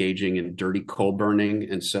still engaging in dirty coal burning,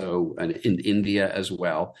 and so in India as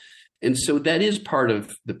well. And so that is part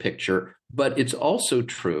of the picture, but it's also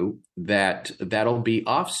true that that'll be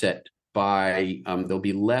offset by there'll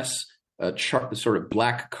be less sort of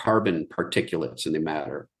black carbon particulates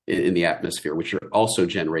in the atmosphere, which are also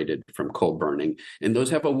generated from coal burning, and those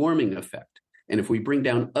have a warming effect. And if we bring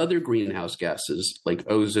down other greenhouse gases like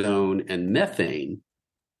ozone and methane,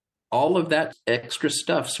 all of that extra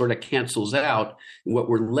stuff sort of cancels out. And what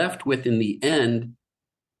we're left with in the end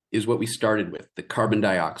is what we started with, the carbon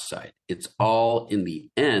dioxide. It's all in the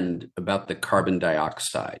end about the carbon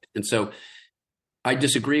dioxide. And so I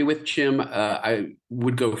disagree with Jim. I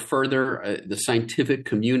would go further. The scientific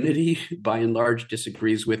community, by and large,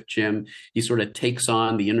 disagrees with Jim. He sort of takes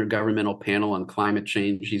on the Intergovernmental Panel on Climate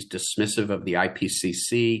Change. He's dismissive of the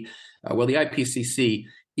IPCC. Well, the IPCC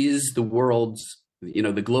is the world's,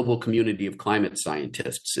 the global community of climate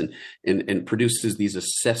scientists, and produces these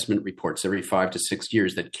assessment reports every 5 to 6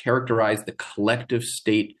 years that characterize the collective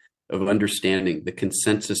state of understanding, the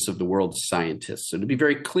consensus of the world's scientists. So to be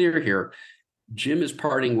very clear here, Jim is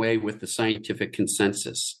parting way with the scientific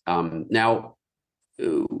consensus. Now,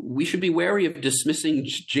 we should be wary of dismissing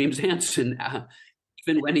James Hansen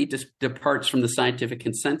even when he departs from the scientific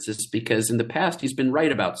consensus, because in the past he's been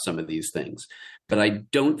right about some of these things, but I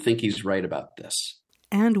don't think he's right about this.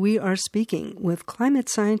 And we are speaking with climate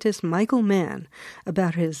scientist Michael Mann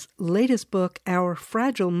about his latest book, Our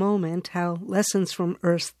Fragile Moment: How Lessons from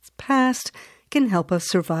Earth's Past Can Help Us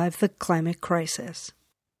Survive the Climate Crisis.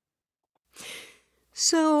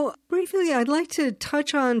 So briefly, I'd like to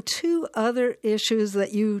touch on two other issues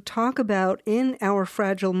that you talk about in Our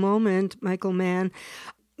Fragile Moment, Michael Mann.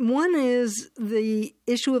 One is the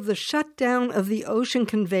issue of the shutdown of the ocean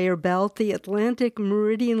conveyor belt, the Atlantic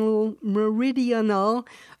meridional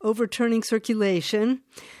overturning circulation.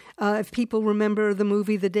 If people remember the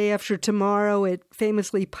movie The Day After Tomorrow, it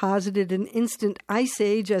famously posited an instant ice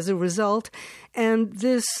age as a result, and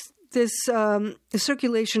this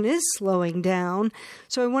circulation is slowing down.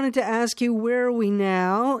 So I wanted to ask you, where are we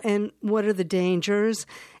now and what are the dangers?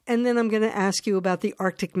 And then I'm going to ask you about the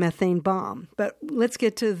Arctic methane bomb. But let's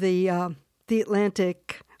get to the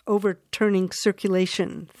Atlantic overturning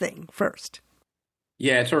circulation thing first.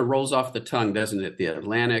 Yeah, it sort of rolls off the tongue, doesn't it? The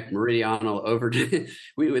Atlantic, Meridional, over.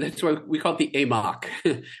 That's why we call it the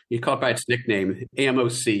AMOC. We call it by its nickname,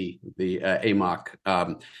 AMOC, the AMOC,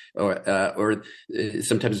 or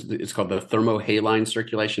sometimes it's called the thermohaline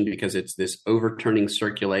circulation because it's this overturning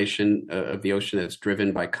circulation of the ocean that's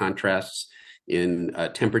driven by contrasts in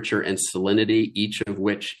temperature and salinity, each of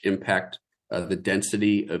which impact the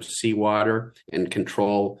density of seawater and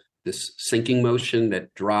control this sinking motion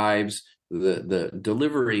that drives the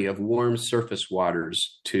delivery of warm surface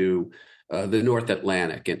waters to the North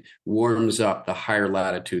Atlantic. It warms up the higher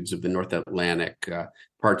latitudes of the North Atlantic,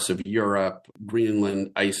 parts of Europe,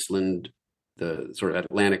 Greenland, Iceland, the sort of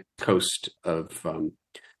Atlantic coast of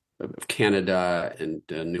Canada and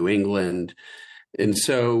New England. And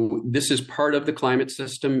so this is part of the climate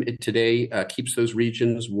system. It today keeps those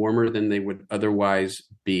regions warmer than they would otherwise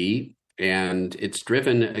be. And it's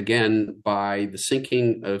driven, again, by the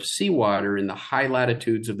sinking of seawater in the high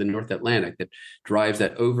latitudes of the North Atlantic that drives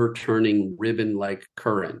that overturning ribbon-like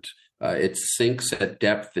current. It sinks at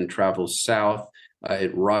depth and travels south.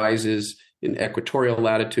 It rises in equatorial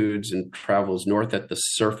latitudes and travels north at the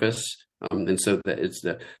surface. And so that it's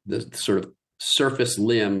the sort of surface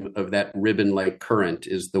limb of that ribbon-like current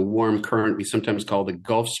is the warm current we sometimes call the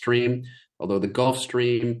Gulf Stream, although the Gulf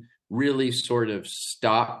Stream really sort of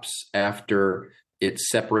stops after it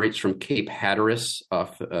separates from Cape Hatteras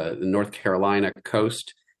off the North Carolina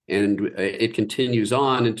coast. And it continues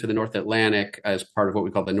on into the North Atlantic as part of what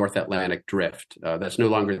we call the North Atlantic Drift. That's no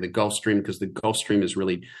longer the Gulf Stream because the Gulf Stream is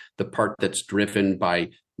really the part that's driven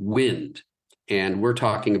by wind. And we're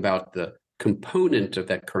talking about the component of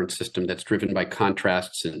that current system that's driven by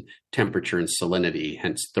contrasts in temperature and salinity,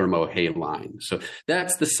 hence thermohaline. So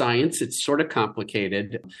that's the science. It's sort of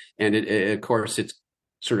complicated. And of course, it's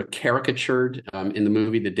sort of caricatured in the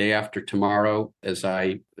movie The Day After Tomorrow. As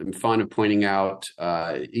I am fond of pointing out,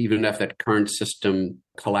 even if that current system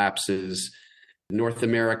collapses, North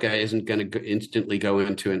America isn't going to instantly go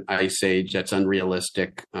into an ice age. That's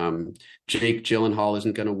unrealistic. Jake Gyllenhaal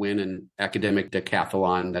isn't going to win an academic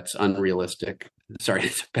decathlon. That's unrealistic. Sorry,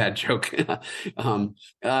 it's a bad joke.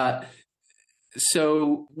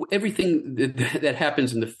 So everything that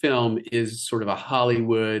happens in the film is sort of a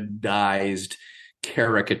Hollywoodized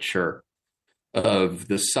caricature of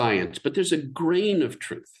the science, but there's a grain of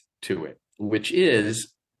truth to it, which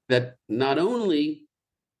is that not only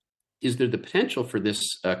is there the potential for this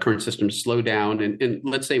current system to slow down? And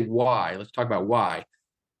let's say why. Let's talk about why.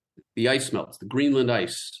 The ice melts, the Greenland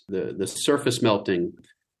ice, the surface melting,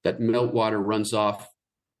 that meltwater runs off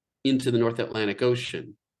into the North Atlantic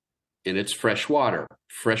Ocean, and it's fresh water.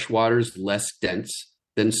 Fresh water is less dense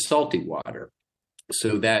than salty water.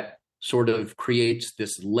 So that sort of creates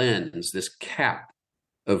this lens, this cap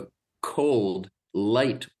of cold,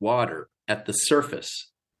 light water at the surface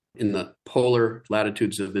in the polar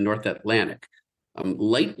latitudes of the North Atlantic.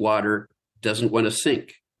 Light water doesn't want to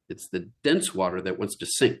sink. It's the dense water that wants to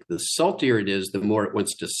sink. The saltier it is, the more it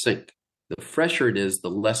wants to sink. The fresher it is, the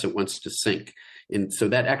less it wants to sink. And so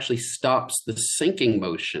that actually stops the sinking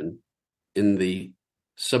motion in the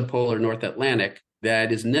subpolar North Atlantic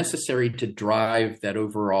that is necessary to drive that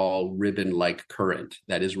overall ribbon-like current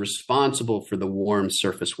that is responsible for the warm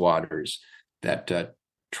surface waters that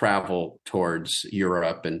travel towards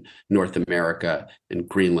Europe and North America and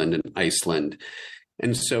Greenland and Iceland.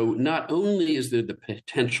 And so not only is there the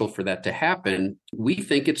potential for that to happen, we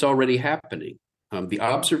think it's already happening. The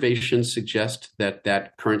observations suggest that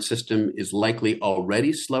that current system is likely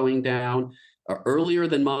already slowing down earlier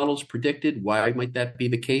than models predicted. Why might that be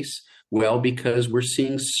the case? Well, because we're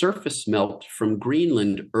seeing surface melt from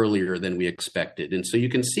Greenland earlier than we expected. And so you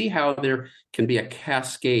can see how there can be a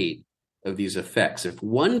cascade of these effects. If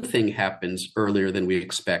one thing happens earlier than we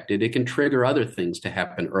expected, it can trigger other things to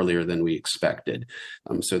happen earlier than we expected.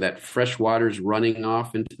 So that fresh water is running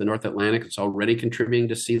off into the North Atlantic. It's already contributing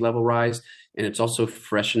to sea level rise, and it's also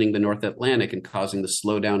freshening the North Atlantic and causing the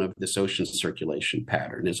slowdown of this ocean circulation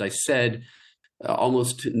pattern. As I said,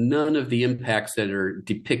 almost none of the impacts that are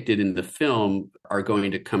depicted in the film are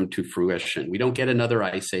going to come to fruition. We don't get another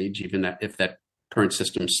ice age, even if that current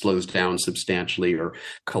system slows down substantially or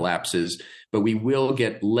collapses, but we will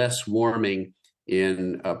get less warming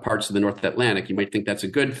in parts of the North Atlantic. You might think that's a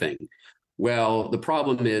good thing. Well, the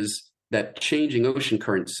problem is that changing ocean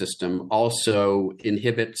current system also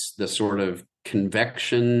inhibits the sort of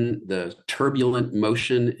convection, the turbulent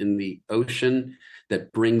motion in the ocean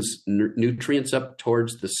that brings nutrients up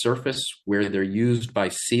towards the surface where they're used by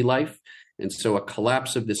sea life. And so a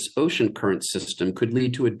collapse of this ocean current system could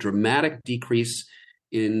lead to a dramatic decrease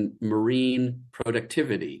in marine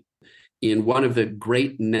productivity. in one of the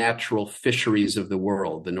great natural fisheries of the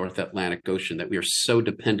world, the North Atlantic Ocean, that we are so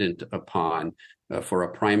dependent upon for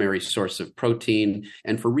a primary source of protein,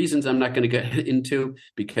 and for reasons I'm not going to get into,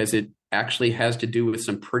 because it actually has to do with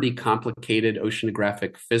some pretty complicated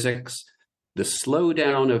oceanographic physics. The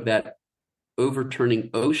slowdown of that overturning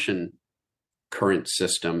ocean current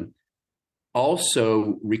system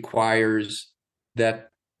also requires that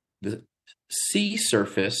the sea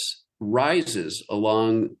surface rises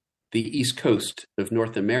along the east coast of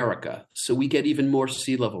North America. So we get even more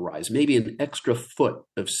sea level rise, maybe an extra foot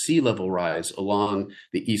of sea level rise along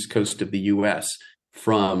the east coast of the US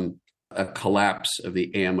from a collapse of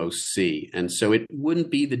the AMOC. And so it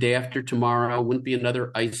wouldn't be the day after tomorrow, wouldn't be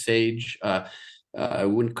another ice age,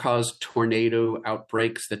 wouldn't cause tornado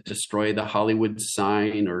outbreaks that destroy the Hollywood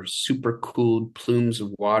sign, or super cooled plumes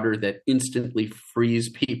of water that instantly freeze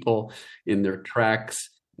people in their tracks.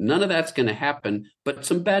 None of that's going to happen, but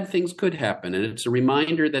some bad things could happen. And it's a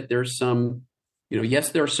reminder that there's some, yes,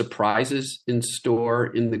 there are surprises in store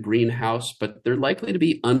in the greenhouse, but they're likely to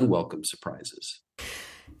be unwelcome surprises.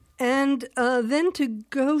 And then to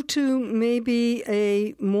go to maybe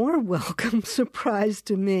a more welcome surprise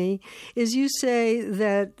to me is you say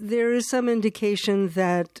that there is some indication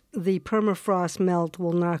that the permafrost melt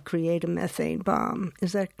will not create a methane bomb.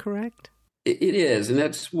 Is that correct? It is, and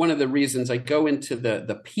that's one of the reasons I go into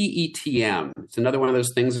the PETM. It's another one of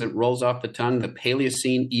those things that rolls off the tongue, the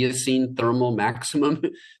Paleocene-Eocene thermal maximum.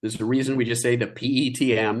 There's a reason we just say the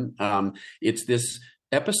PETM. It's this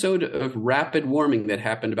episode of rapid warming that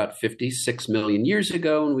happened about 56 million years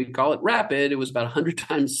ago, and we call it rapid. It was about 100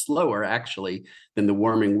 times slower, actually, than the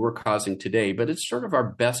warming we're causing today, but it's sort of our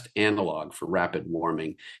best analog for rapid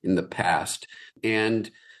warming in the past. And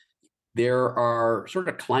there are sort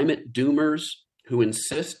of climate doomers who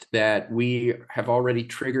insist that we have already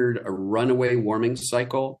triggered a runaway warming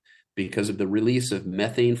cycle because of the release of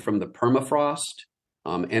methane from the permafrost,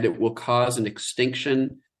 and it will cause an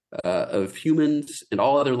extinction of humans and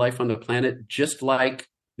all other life on the planet, just like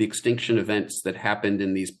the extinction events that happened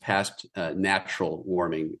in these past natural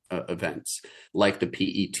warming events, like the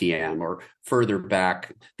PETM, or further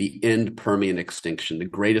back, the end Permian extinction, the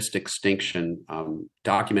greatest extinction,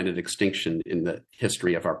 documented extinction in the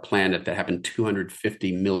history of our planet that happened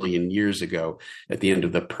 250 million years ago at the end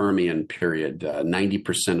of the Permian period.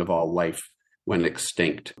 90% of all life went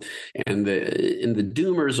extinct. And the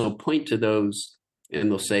doomers will point to those and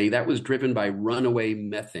they'll say that was driven by runaway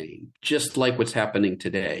methane, just like what's happening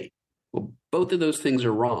today. Well, both of those things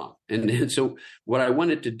are wrong. And so what I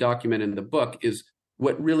wanted to document in the book is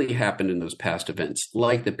what really happened in those past events,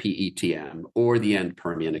 like the PETM or the end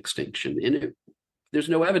Permian extinction. And there's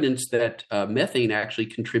no evidence that methane actually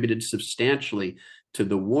contributed substantially to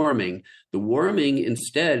the warming. The warming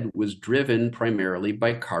instead was driven primarily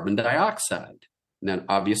by carbon dioxide. Now,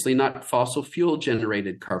 obviously not fossil fuel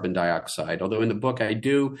generated carbon dioxide, although in the book I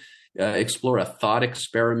do explore a thought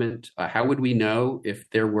experiment. How would we know if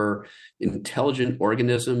there were intelligent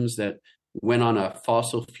organisms that went on a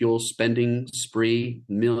fossil fuel spending spree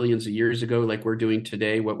millions of years ago like we're doing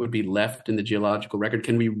today? What would be left in the geological record?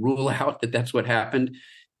 Can we rule out that that's what happened?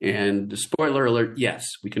 And spoiler alert, yes,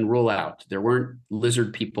 we can rule out. There weren't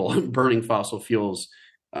lizard people burning fossil fuels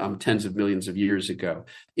tens of millions of years ago.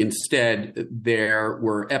 Instead, there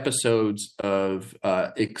were episodes of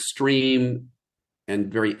extreme and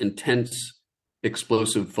very intense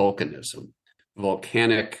explosive volcanism,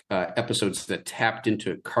 volcanic episodes that tapped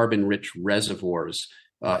into carbon-rich reservoirs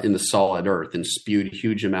in the solid earth and spewed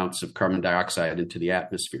huge amounts of carbon dioxide into the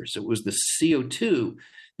atmosphere. So it was the CO2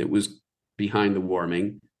 that was behind the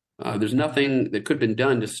warming. There's nothing that could have been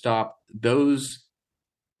done to stop those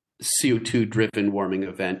CO2-driven warming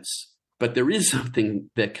events, but there is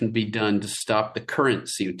something that can be done to stop the current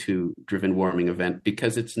CO2-driven warming event,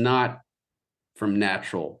 because it's not from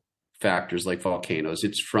natural factors like volcanoes,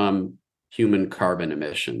 it's from human carbon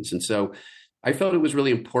emissions. And so I felt it was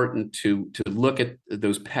really important to look at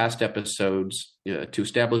those past episodes to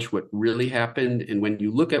establish what really happened. And when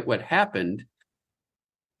you look at what happened,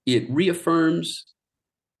 it reaffirms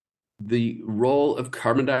the role of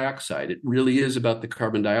carbon dioxide. It really is about the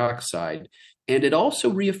carbon dioxide. And it also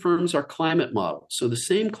reaffirms our climate model. So the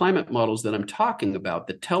same climate models that I'm talking about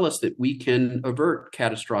that tell us that we can avert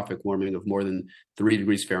catastrophic warming of more than 3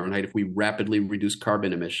 degrees Fahrenheit if we rapidly reduce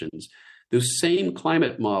carbon emissions, those same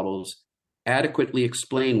climate models adequately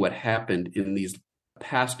explain what happened in these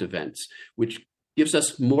past events, which gives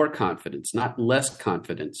us more confidence, not less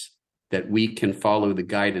confidence, that we can follow the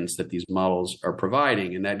guidance that these models are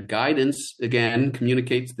providing. And that guidance, again,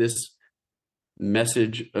 communicates this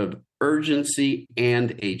message of urgency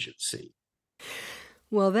and agency.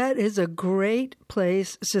 Well, that is a great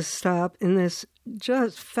place to stop in this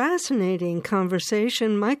just fascinating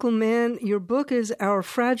conversation. Michael Mann, your book is Our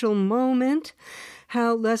Fragile Moment,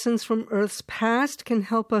 How Lessons from Earth's Past Can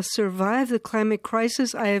Help Us Survive the Climate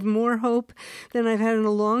Crisis. I have more hope than I've had in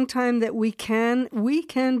a long time that we can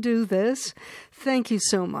do this. Thank you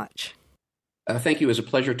so much. Thank you. It was a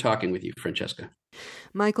pleasure talking with you, Francesca.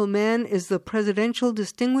 Michael Mann is the Presidential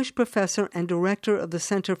Distinguished Professor and Director of the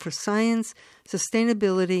Center for Science,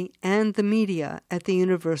 Sustainability, and the Media at the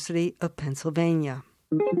University of Pennsylvania.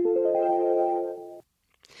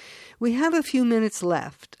 We have a few minutes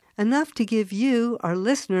left, enough to give you, our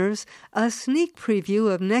listeners, a sneak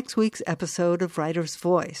preview of next week's episode of Writer's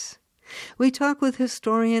Voice. We talk with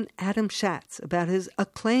historian Adam Schatz about his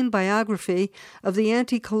acclaimed biography of the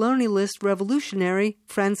anti-colonialist revolutionary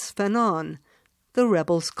Frantz Fanon, The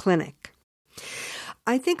Rebels' Clinic.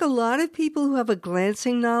 I think a lot of people who have a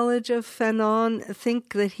glancing knowledge of Fanon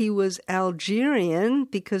think that he was Algerian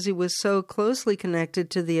because he was so closely connected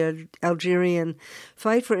to the Algerian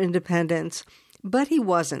fight for independence, but he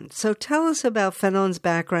wasn't. So tell us about Fanon's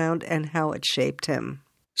background and how it shaped him.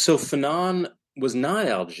 So Fanon was not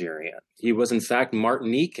Algerian. He was, in fact,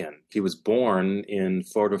 Martinican. He was born in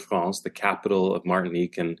Fort-de-France, the capital of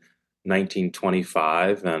Martinique, in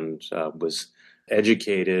 1925, and was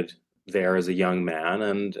educated there as a young man.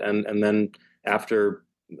 And then after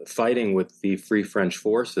fighting with the Free French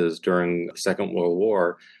forces during the Second World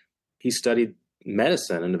War, he studied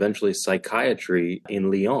medicine and eventually psychiatry in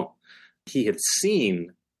Lyon. He had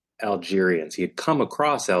seen Algerians. He had come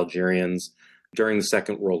across Algerians during the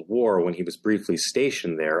Second World War when he was briefly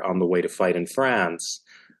stationed there on the way to fight in France.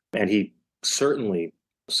 And he certainly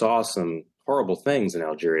saw some horrible things in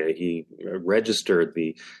Algeria. He registered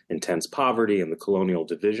the intense poverty and the colonial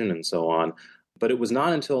division and so on. But it was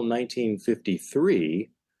not until 1953,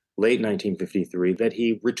 late 1953, that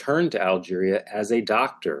he returned to Algeria as a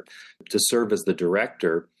doctor to serve as the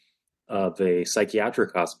director of a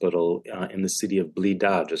psychiatric hospital in the city of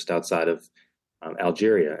Blida, just outside of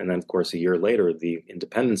Algeria. And then, of course, a year later, the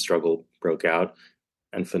independence struggle broke out,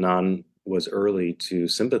 and Fanon was early to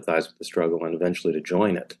sympathize with the struggle and eventually to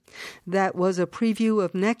join it. That was a preview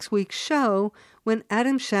of next week's show when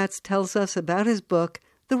Adam Schatz tells us about his book,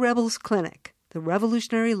 The Rebels' Clinic, The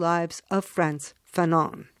Revolutionary Lives of Frantz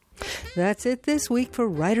Fanon. That's it this week for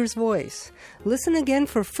Writer's Voice. Listen again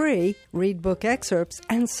for free, read book excerpts,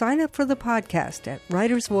 and sign up for the podcast at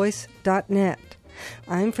writersvoice.net.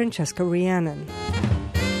 I'm Francesca Rhiannon.